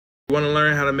You want to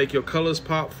learn how to make your colors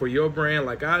pop for your brand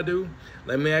like I do?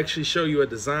 Let me actually show you a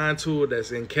design tool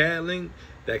that's in Cadlink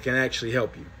that can actually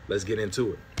help you. Let's get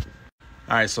into it.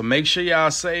 All right, so make sure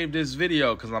y'all save this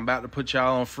video because I'm about to put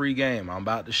y'all on free game. I'm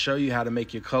about to show you how to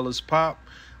make your colors pop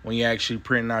when you actually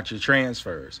print out your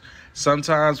transfers.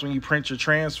 Sometimes when you print your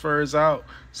transfers out,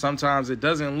 sometimes it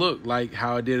doesn't look like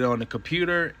how it did on the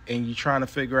computer and you're trying to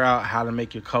figure out how to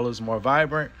make your colors more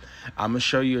vibrant. I'm gonna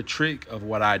show you a trick of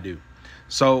what I do.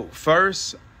 So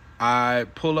first, I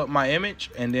pull up my image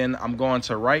and then I'm going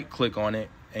to right click on it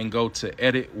and go to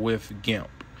edit with GIMP.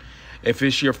 If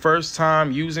it's your first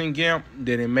time using GIMP,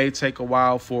 then it may take a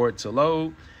while for it to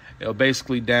load. It'll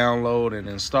basically download and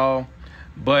install.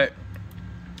 But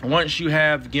once you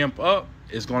have GIMP up,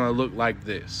 it's gonna look like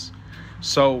this.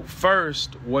 So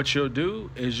first, what you'll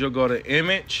do is you'll go to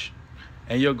image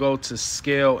and you'll go to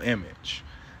scale image.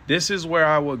 This is where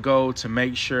I would go to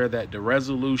make sure that the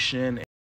resolution